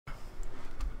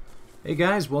Hey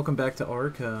guys, welcome back to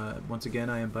ARK. Once again,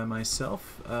 I am by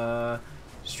myself.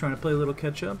 Just trying to play a little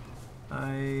catch up.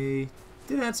 I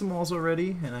did add some walls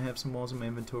already, and I have some walls in my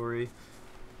inventory.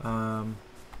 I'm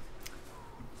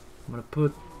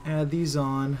gonna add these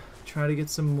on, try to get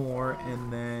some more,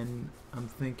 and then I'm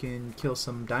thinking kill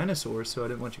some dinosaurs. So I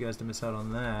didn't want you guys to miss out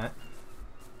on that,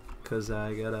 cause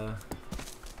I gotta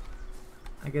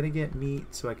get meat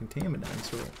so I can tame a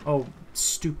dinosaur. Oh,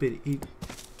 stupid!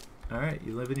 Alright,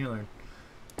 you live and you learn.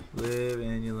 Live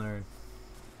and you learn.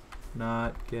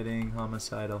 Not getting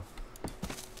homicidal.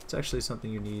 It's actually something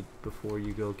you need before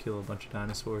you go kill a bunch of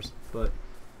dinosaurs. But,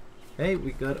 hey,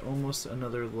 we got almost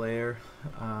another lair.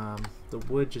 The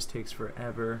wood just takes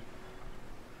forever.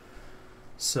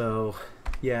 So,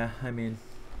 yeah, I mean,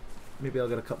 maybe I'll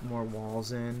get a couple more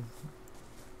walls in.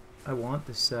 I want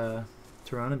this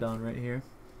Pteranodon right here.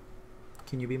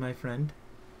 Can you be my friend?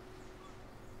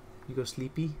 You go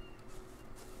sleepy?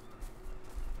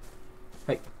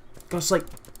 Hey, go to sleep.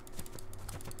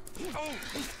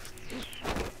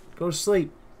 Go to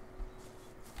sleep.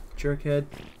 Jerkhead.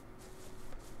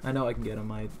 I know I can get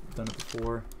him. I've done it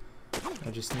before.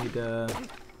 I just need some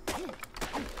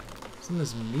of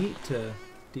this meat to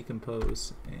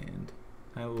decompose, and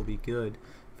I will be good.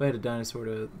 If I had a dinosaur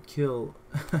to kill,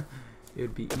 it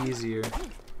would be easier.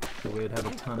 So we'd have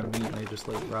a ton of meat and I just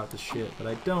let it rot to shit. But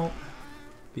I don't,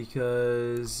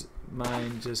 because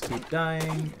mine just keep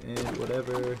dying and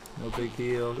whatever, no big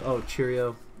deal. Oh,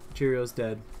 Cheerio's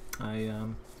dead. I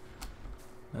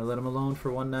let him alone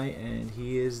for one night and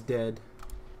he is dead.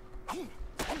 I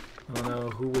don't know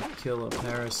who would kill a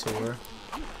parasaur.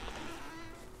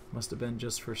 Must have been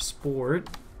just for sport.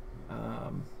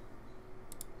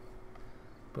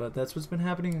 But that's what's been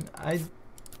happening. I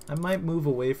might move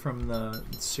away from the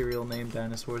serial name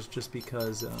dinosaurs just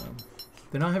because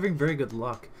they're not having very good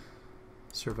luck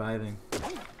surviving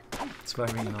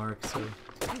an ARK, so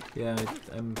yeah,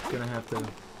 I'm gonna have to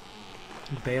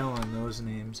bail on those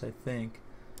names, I think.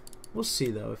 We'll see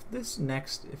though.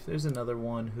 If there's another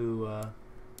one who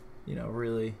you know,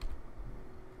 really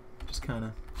just kind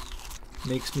of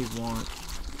makes me want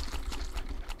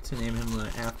to name him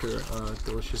after a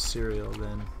delicious cereal,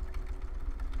 then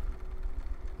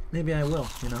maybe I will,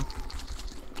 you know.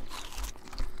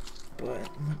 But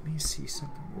let me see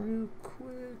something real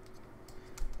quick.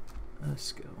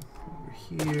 Let's go over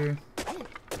here.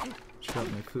 Just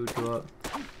let my food go up.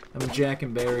 I'm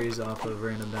jacking berries off of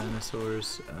random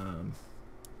dinosaurs,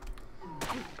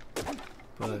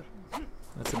 but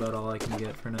that's about all I can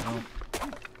get for now.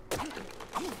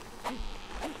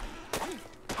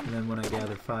 And then when I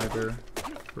gather fiber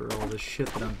for all the shit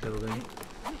that I'm building,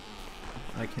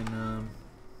 I can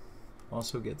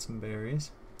also get some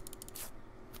berries.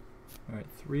 Alright,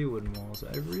 3 wooden walls.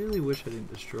 I really wish I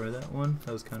didn't destroy that one.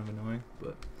 That was kind of annoying,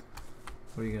 but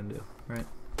what are you gonna do, right?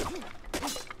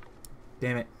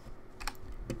 Damn it.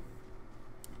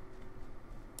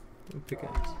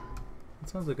 Pickaxe. That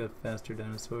sounds like a faster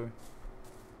dinosaur.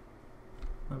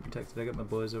 I'm protected. I got my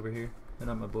boys over here. They're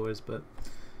not my boys, but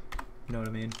you know what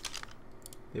I mean.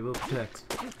 They will protect.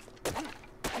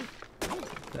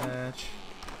 Thatch.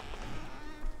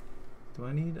 Do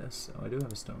I need a... Oh, I do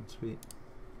have a stone. Sweet.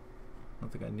 I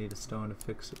don't think I need a stone to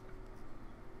fix it.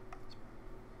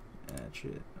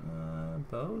 Hatchet.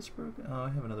 Bow's broken? Oh, I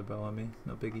have another bow on me.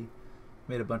 No biggie.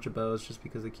 Made a bunch of bows just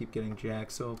because they keep getting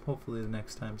jacked, so hopefully the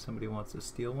next time somebody wants to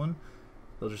steal one,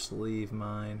 they'll just leave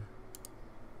mine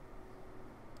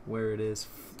where it is.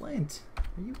 Flint!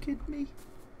 Are you kidding me?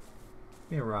 Give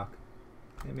me a rock.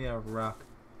 Give me a rock.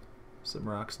 Some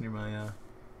rocks near my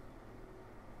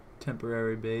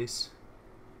temporary base.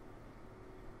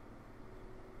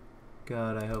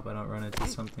 God, I hope I don't run into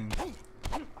something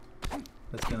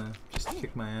that's gonna just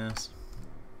kick my ass.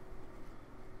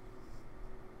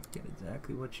 Get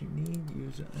exactly what you need.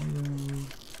 Use an item.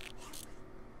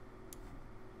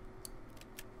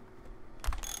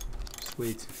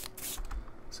 Sweet.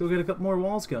 So we'll get a couple more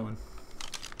walls going.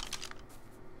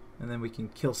 And then we can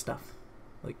kill stuff.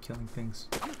 Like killing things.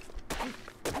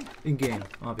 In game,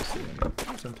 obviously. I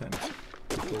mean, sometimes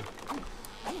people...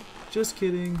 Just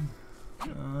kidding.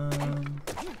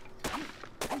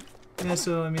 Yeah,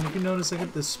 so I mean, if you notice, I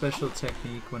got this special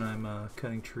technique when I'm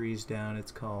cutting trees down.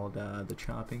 It's called the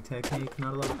chopping technique.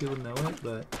 Not a lot of people know it,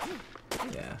 but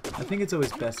yeah, I think it's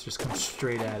always best to just come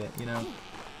straight at it, you know?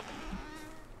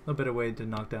 No better way to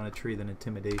knock down a tree than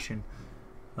intimidation.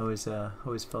 I always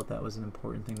felt that was an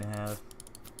important thing to have,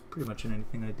 pretty much in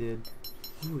anything I did.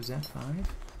 Ooh, is that 5? How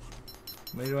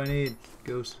many do I need?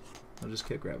 Goose. I'll just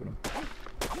keep grabbing them.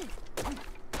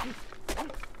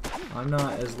 I'm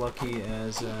not as lucky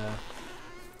as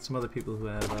some other people who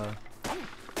have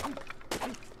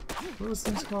What are those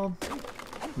things called?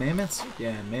 Mammoths?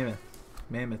 Yeah, mammoth.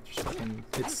 Mammoth just fucking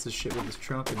hits the shit with his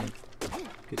trunk and then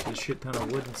gets you a shit ton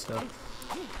of wood and stuff.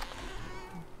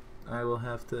 I will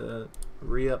have to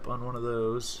re-up on one of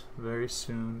those very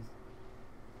soon.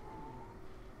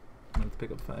 I'm gonna have to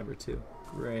pick up fiber too.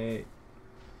 Great.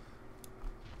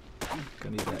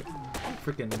 Gonna need that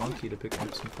freaking monkey to pick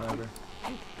up some fiber.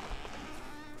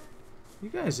 You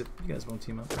guys won't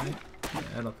team up, right? Yeah,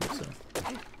 I don't think so.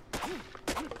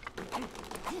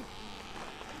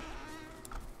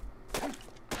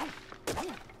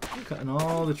 Cutting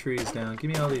all the trees down. Give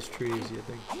me all these trees, you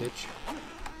big bitch.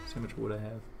 See how much wood I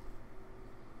have.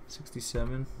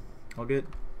 67. I'll get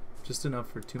just enough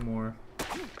for 2 more.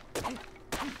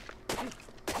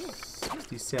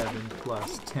 67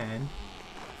 plus 10.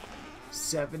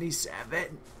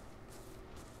 77.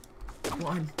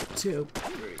 1, 2,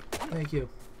 3. Thank you.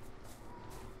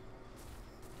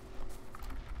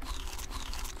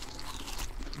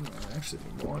 I actually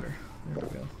need water. There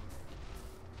we go.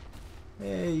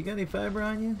 Hey, you got any fiber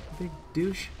on you, big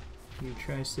douche? You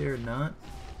try to say or not?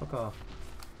 Fuck off.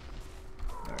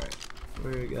 Alright,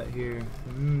 what do we got here?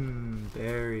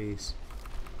 Berries.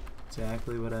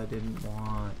 Exactly what I didn't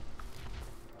want.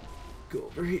 Go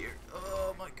over here.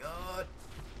 Oh my god.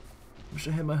 Wish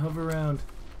I had my hover round.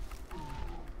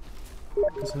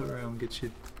 This hover round gets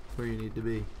you where you need to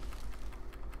be.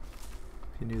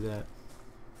 If you knew that.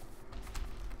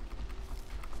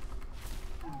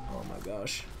 Oh my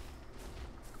gosh.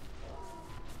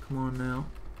 Come on now.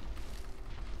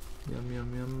 Yum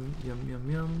yum yum yum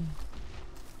yum yum.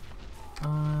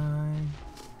 I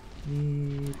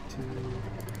need to.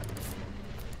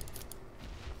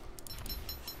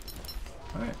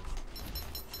 Alright.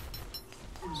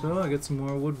 So I got some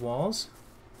more wood walls.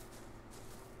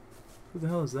 Who the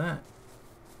hell is that?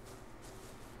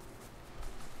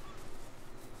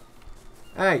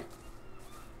 Hey!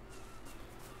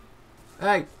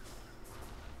 Hey!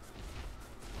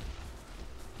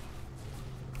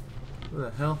 What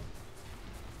the hell?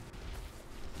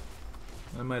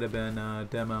 That might have been a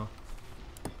demo.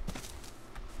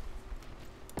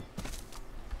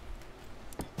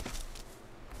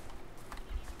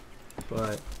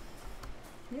 But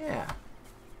yeah,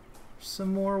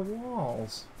 some more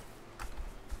walls.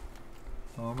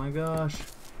 Oh my gosh.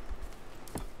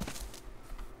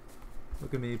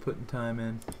 Look at me putting time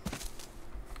in.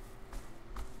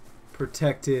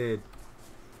 Protected.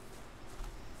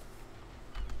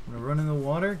 I'm gonna run in the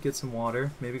water, get some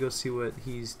water, maybe go see what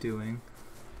he's doing.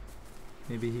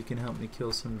 Maybe he can help me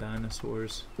kill some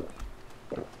dinosaurs.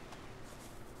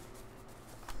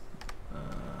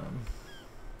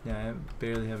 Yeah, I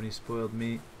barely have any spoiled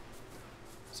meat.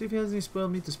 See if he has any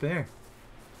spoiled meat to spare.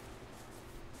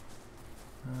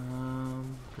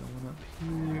 Going up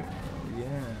here. Oh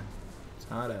yeah, it's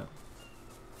hot out.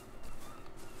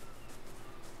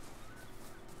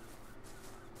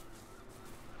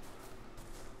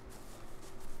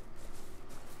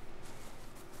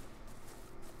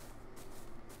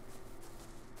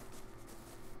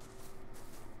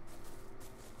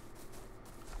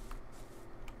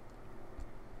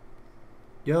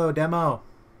 Yo, demo.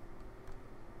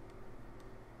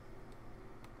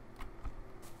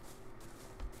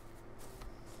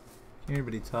 Can't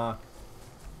anybody talk.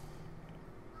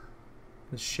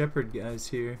 The shepherd guy's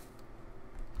here.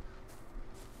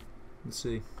 Let's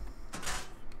see.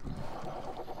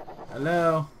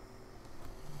 Hello.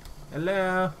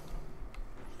 Hello.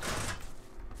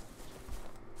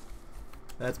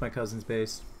 That's my cousin's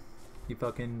base. He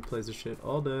fucking plays the shit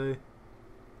all day.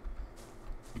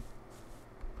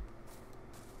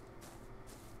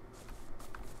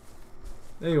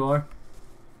 There you are.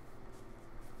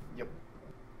 Yep.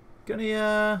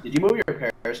 Gonna Did you move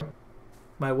your pears?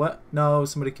 My what? No,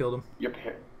 somebody killed him. Your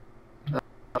pear. Oh,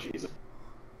 Jesus.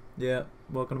 Yeah,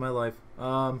 welcome to my life.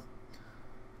 I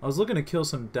was looking to kill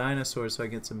some dinosaurs so I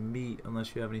can get some meat,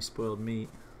 unless you have any spoiled meat.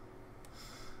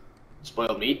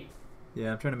 Spoiled meat?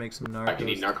 Yeah, I'm trying to make some narcos. I can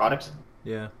eat narcotics?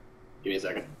 Yeah. Give me a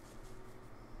second.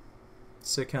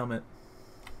 Sick helmet.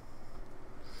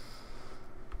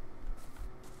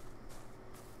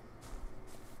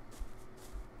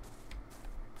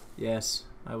 Yes,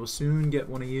 I will soon get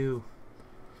one of you.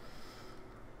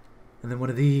 And then one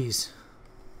of these.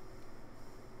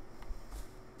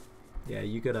 Yeah,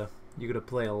 you gotta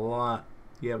play a lot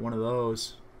to get one of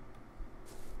those.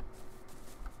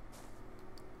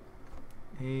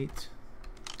 8.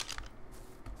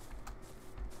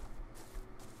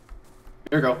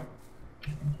 Here we go.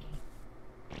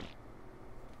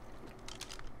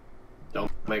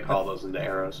 Don't make all those into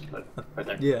arrows, but right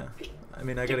there. Yeah, I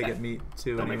mean I gotta get meat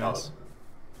too Don't make all anyways. those.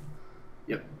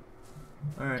 Yep.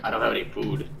 Alright. I don't have any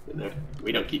food in there.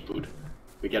 We don't keep food.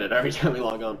 We get it every time we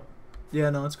log on. Yeah,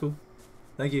 no, it's cool.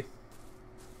 Thank you.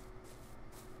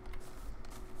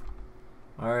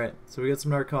 Alright, so we got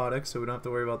some narcotics, so we don't have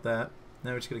to worry about that.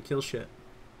 Now we're just gonna kill shit.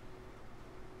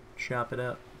 Chop it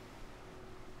up.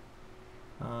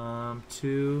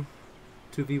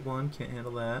 2v1, can't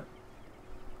handle that.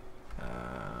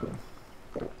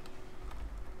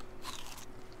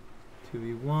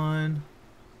 2v1.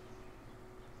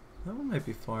 That one might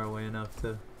be far away enough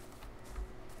to...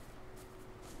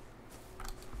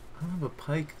 I don't have a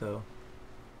pike though.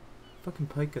 Fucking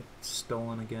pike got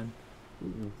stolen again.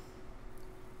 Ooh.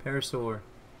 Parasaur.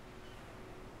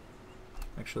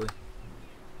 Actually,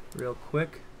 real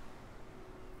quick.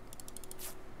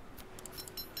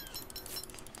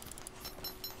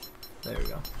 There we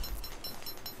go.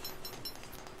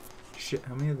 Shit,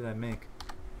 how many did I make?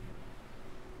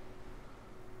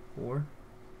 4?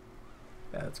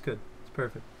 Yeah, that's good. It's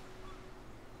perfect.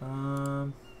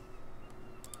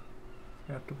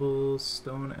 Craftable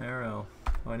stone arrow.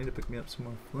 Oh, I need to pick me up some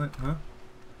more flint, huh?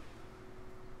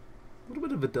 A little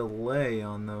bit of a delay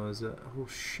on those. Oh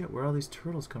shit, where all these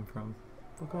turtles come from?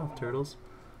 Fuck off, turtles.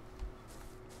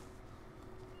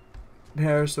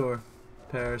 Parasaur.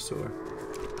 Parasaur.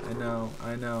 I know,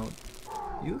 I know.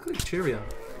 You look like Cheerio.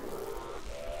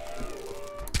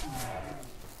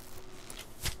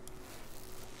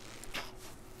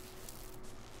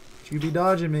 You be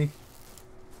dodging me.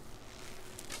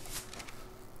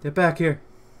 Get back here.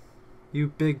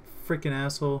 You big freaking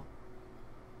asshole.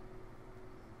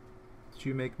 Did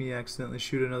you make me accidentally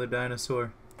shoot another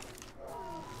dinosaur?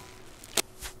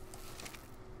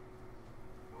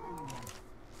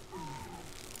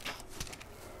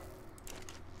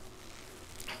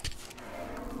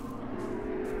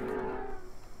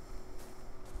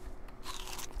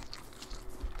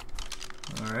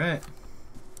 Alright.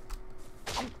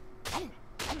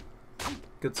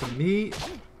 Get some meat.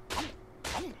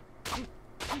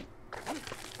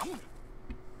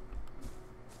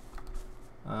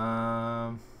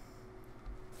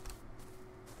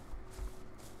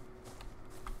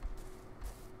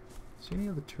 See any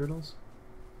other turtles?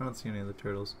 I don't see any other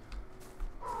turtles.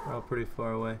 They're all pretty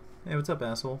far away. Hey, what's up,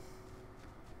 asshole?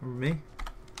 Remember me?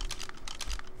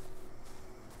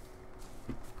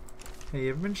 Hey, you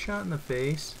ever been shot in the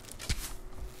face?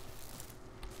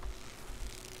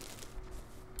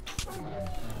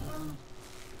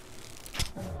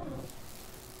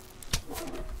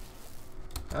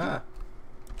 Ah!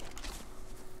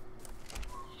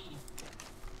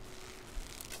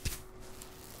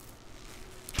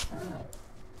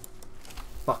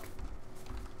 Fuck.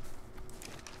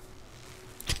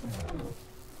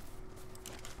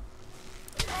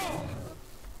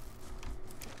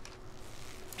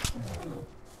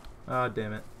 Oh,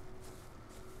 damn it.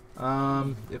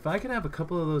 If I could have a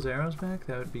couple of those arrows back,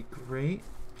 that would be great.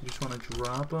 If you just want to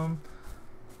drop them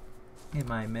in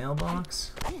my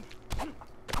mailbox.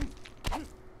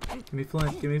 Give me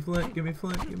flint, give me flint, give me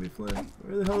flint, give me flint.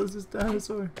 Where the hell is this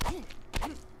dinosaur?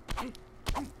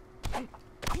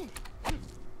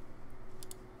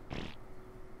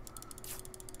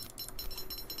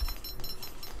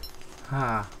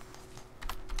 Ha.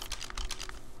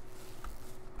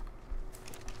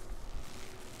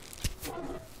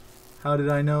 How did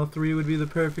I know 3 would be the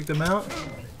perfect amount?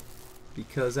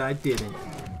 Because I didn't.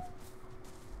 Are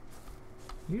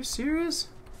you serious?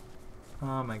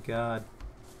 Oh my god.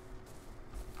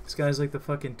 This guy's like the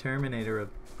fucking Terminator of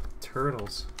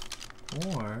turtles.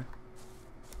 Or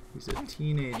he's a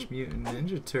teenage mutant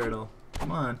ninja turtle.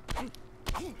 Come on.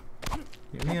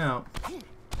 Hear me out.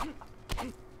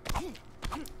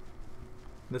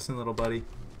 Listen, little buddy.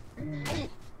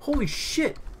 Holy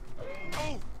shit!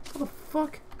 What the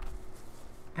fuck?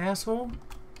 Asshole?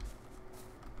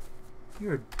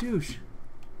 You're a douche.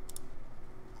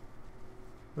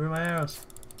 Where are my arrows?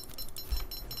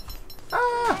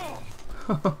 Ah!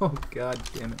 Oh, god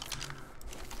damn it.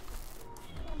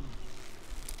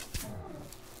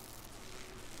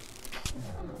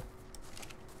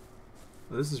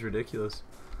 Well, this is ridiculous.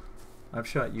 I've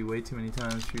shot you way too many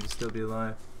times for you to still be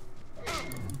alive.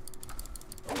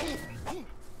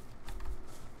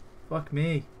 Fuck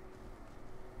me.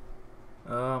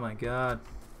 Oh my god.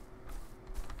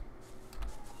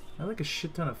 I like a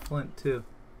shit ton of flint too.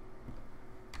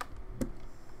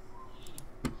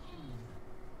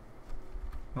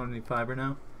 Want any fiber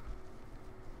now?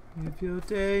 If your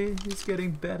day is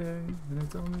getting better, then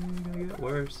it's only gonna get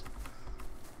worse.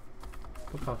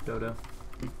 Fuck off, Dodo.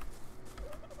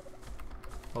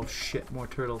 Oh shit, more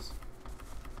turtles.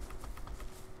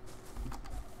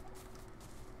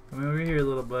 Come over here,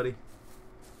 little buddy.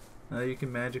 Now you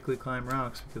can magically climb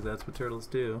rocks because that's what turtles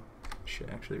do. Shit,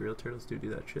 actually, real turtles do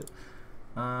that shit.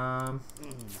 I'm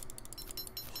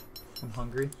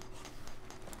hungry.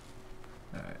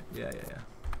 Alright, yeah.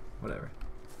 Whatever.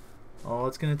 All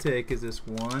it's gonna take is this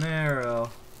one arrow.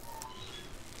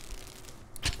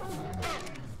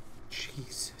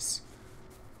 Jesus.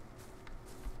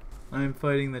 I'm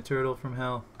fighting the turtle from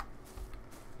hell.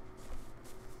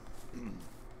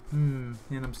 And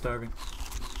I'm starving.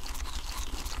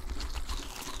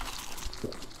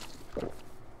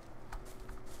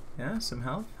 Yeah, some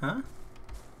health, huh?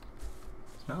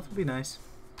 Some health would be nice.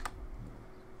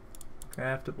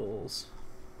 Craftables.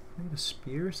 Maybe a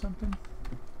spear or something?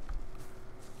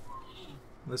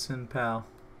 Listen, pal.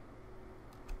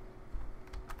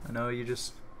 I know you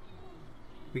just...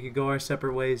 We could go our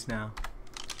separate ways now.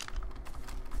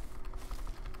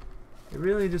 It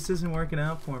really just isn't working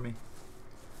out for me.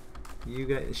 You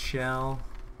got a shell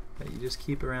that you just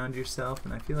keep around yourself,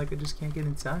 and I feel like I just can't get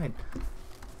inside.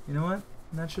 You know what?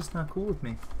 That's just not cool with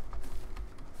me.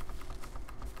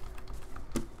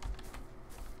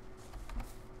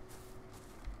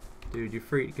 Dude, you're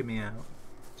freaking me out.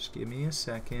 Just give me a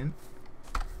second.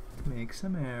 Make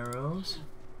some arrows.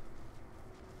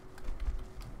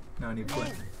 No, I need to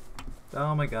play.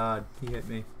 Oh my god, he hit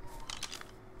me.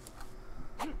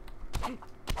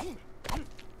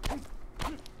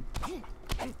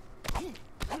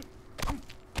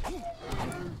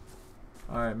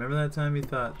 Alright, remember that time you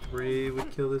thought 3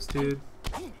 would kill this dude?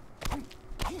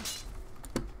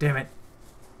 Damn it!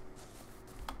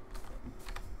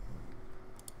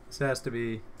 This has to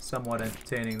be somewhat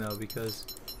entertaining though, because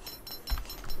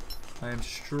I am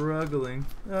struggling.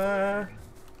 I'd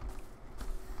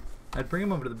bring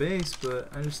him over to the base, but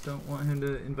I just don't want him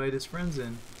to invite his friends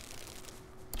in.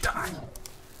 Die!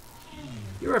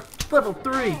 You're a level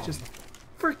 3! Just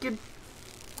freaking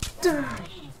die!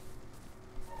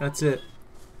 That's it.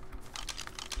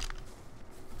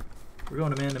 We're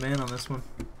going to man on this one.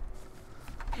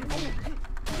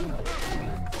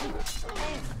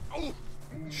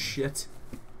 Shit.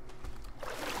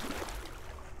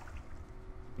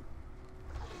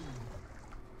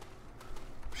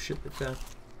 Shit, they're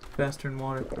faster in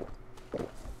water. I'm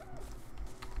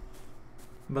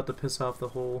about to piss off the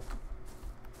whole...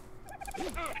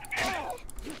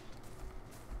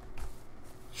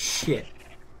 Shit.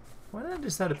 Why did I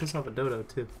decide to piss off a dodo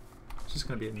too? It's just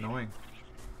gonna be annoying.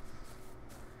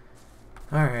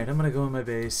 Alright, I'm gonna go in my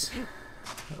base.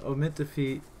 Omit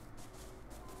defeat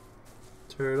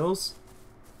turtles.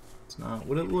 It's not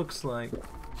what it looks like.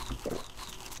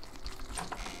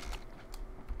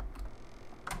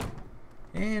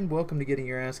 And welcome to getting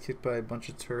your ass kicked by a bunch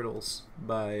of turtles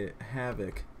by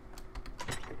Havik.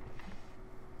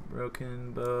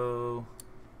 Broken bow.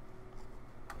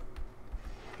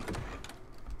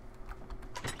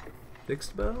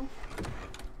 Fixed bow?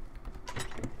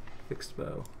 Fixed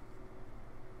bow.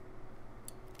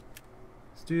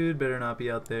 This dude better not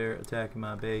be out there attacking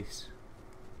my base.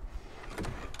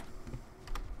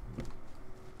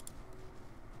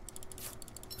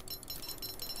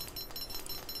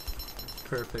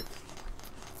 Perfect.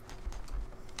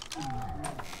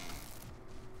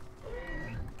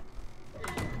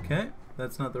 Okay,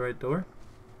 that's not the right door.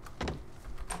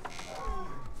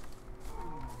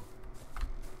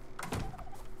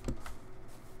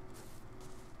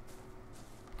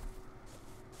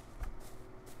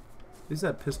 At least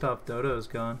that pissed off dodo is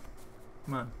gone.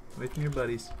 Come on, away from your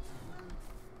buddies.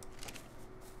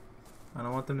 I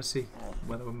don't want them to see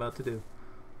what I'm about to do.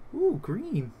 Ooh,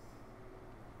 green.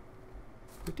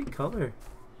 Pretty color.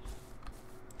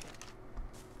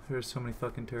 There's so many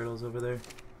fucking turtles over there.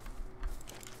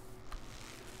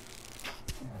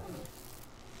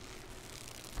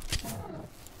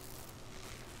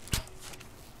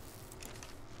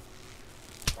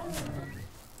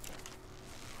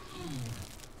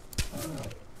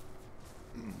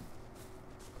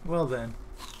 Well then.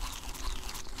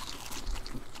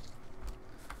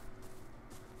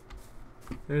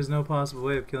 There's no possible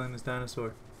way of killing this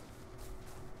dinosaur.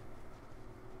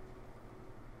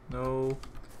 No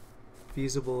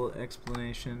feasible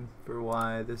explanation for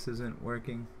why this isn't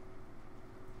working.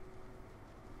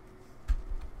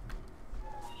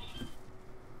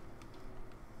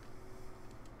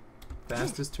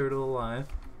 Fastest turtle alive.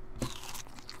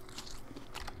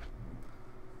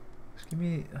 Just give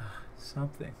me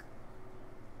something.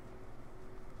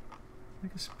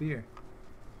 Like a spear.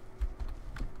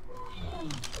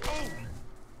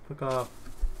 Fuck off.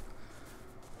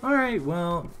 Alright,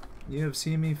 well, you have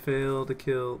seen me fail to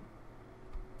kill...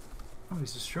 Oh,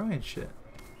 he's destroying shit.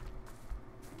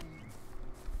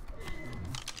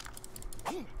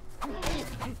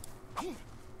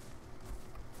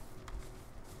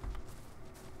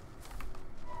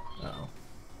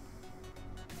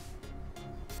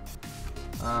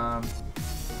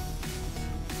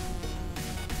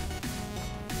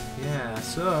 Yeah,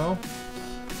 so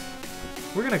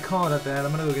we're gonna call it at that.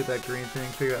 I'm gonna go get that green thing,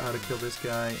 figure out how to kill this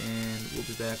guy, and we'll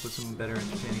be back with some better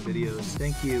entertaining videos.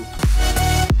 Thank you.